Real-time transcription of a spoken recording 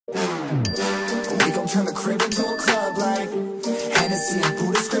turn the crib into a club like Hennessy and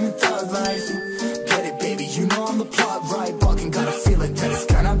Buddha screaming thug life. Get it, baby, you know I'm the plot, right? Fucking got a feeling that it's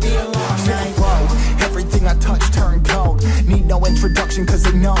gonna be a long night. Whoa, everything I touch turn cold. Need no introduction cause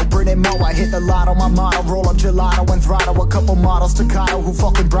they know Brit and Mo. I hit the lotto, my motto. Roll up gelato and throttle a couple models staccato who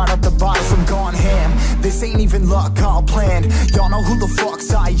fucking brought up the bottles. I'm gone ham. This ain't even luck, all planned. Y'all know who the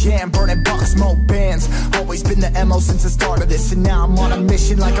fucks I am. Burning bucks, smoke bands. Always been the MO since the start of this. And now I'm on a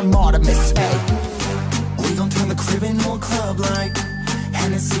mission like I'm Artemis. Hey, we gon' turn the crib into a club like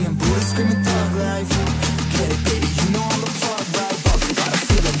Hennessy and Buddha screaming thug life. Get it, baby, you know I'm the plug, right? Fucking got a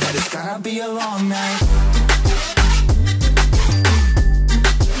feeling that it's gonna be a long night.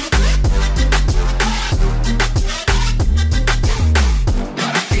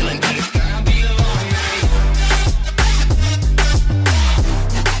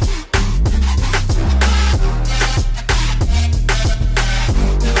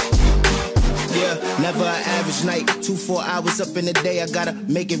 Never an average night, 2-4 hours up in the day, I gotta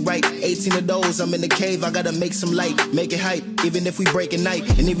make it right. 18 of those, I'm in the cave, I gotta make some light, make it hype, even if we break a night.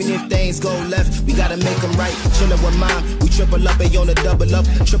 And even if things go left, we gotta make them right. Chillin' with mom, we triple up, they on a double up,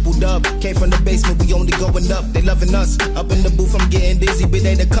 triple dub. Came from the basement, we only going up, they loving us. Up in the booth, I'm getting dizzy, but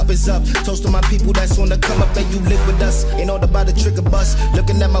they the cup is up. Toast to my people that's on the come up, and you live with us. Ain't all about the trigger bus.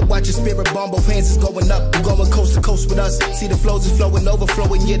 Looking at my watch, and spirit bomb, both hands is going up. You going coast to coast with us. See the flows is flowing,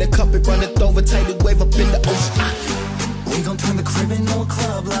 overflowing, yeah, the cup it runneth over, tidal wave up in the ocean. We gon' turn the crib into a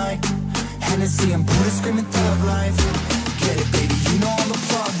club like Hennessy and Buddha screaming thug life. Get it, baby, you know I'm the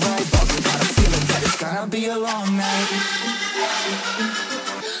plug, right? Fucking got a feeling that it's gonna be a long night.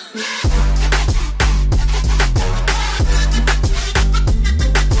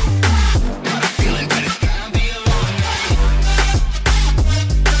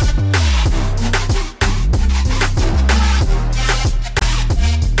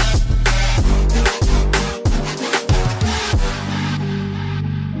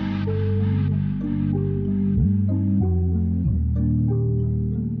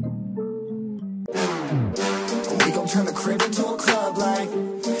 Turn the crib into a club like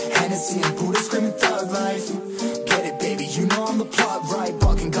Hennessy and Buddha screaming thug life. Get it, baby, you know I'm the plug, right?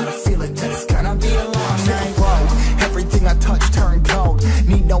 Fucking got a feeling that it's gonna be a long night. Whoa, everything I touch turn cold.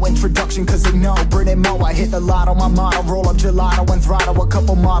 Need no introduction cause they know Brit and Mo. I hit the lotto, my motto. Roll up gelato and throttle a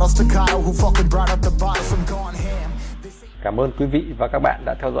couple models staccato who fucking brought up the bottles. I'm gone ham. Cảm ơn quý vị và các bạn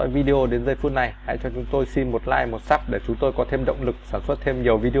đã theo dõi video đến giây phút này. Hãy cho chúng tôi xin một like, một sub để chúng tôi có thêm động lực sản xuất thêm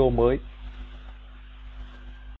nhiều video mới.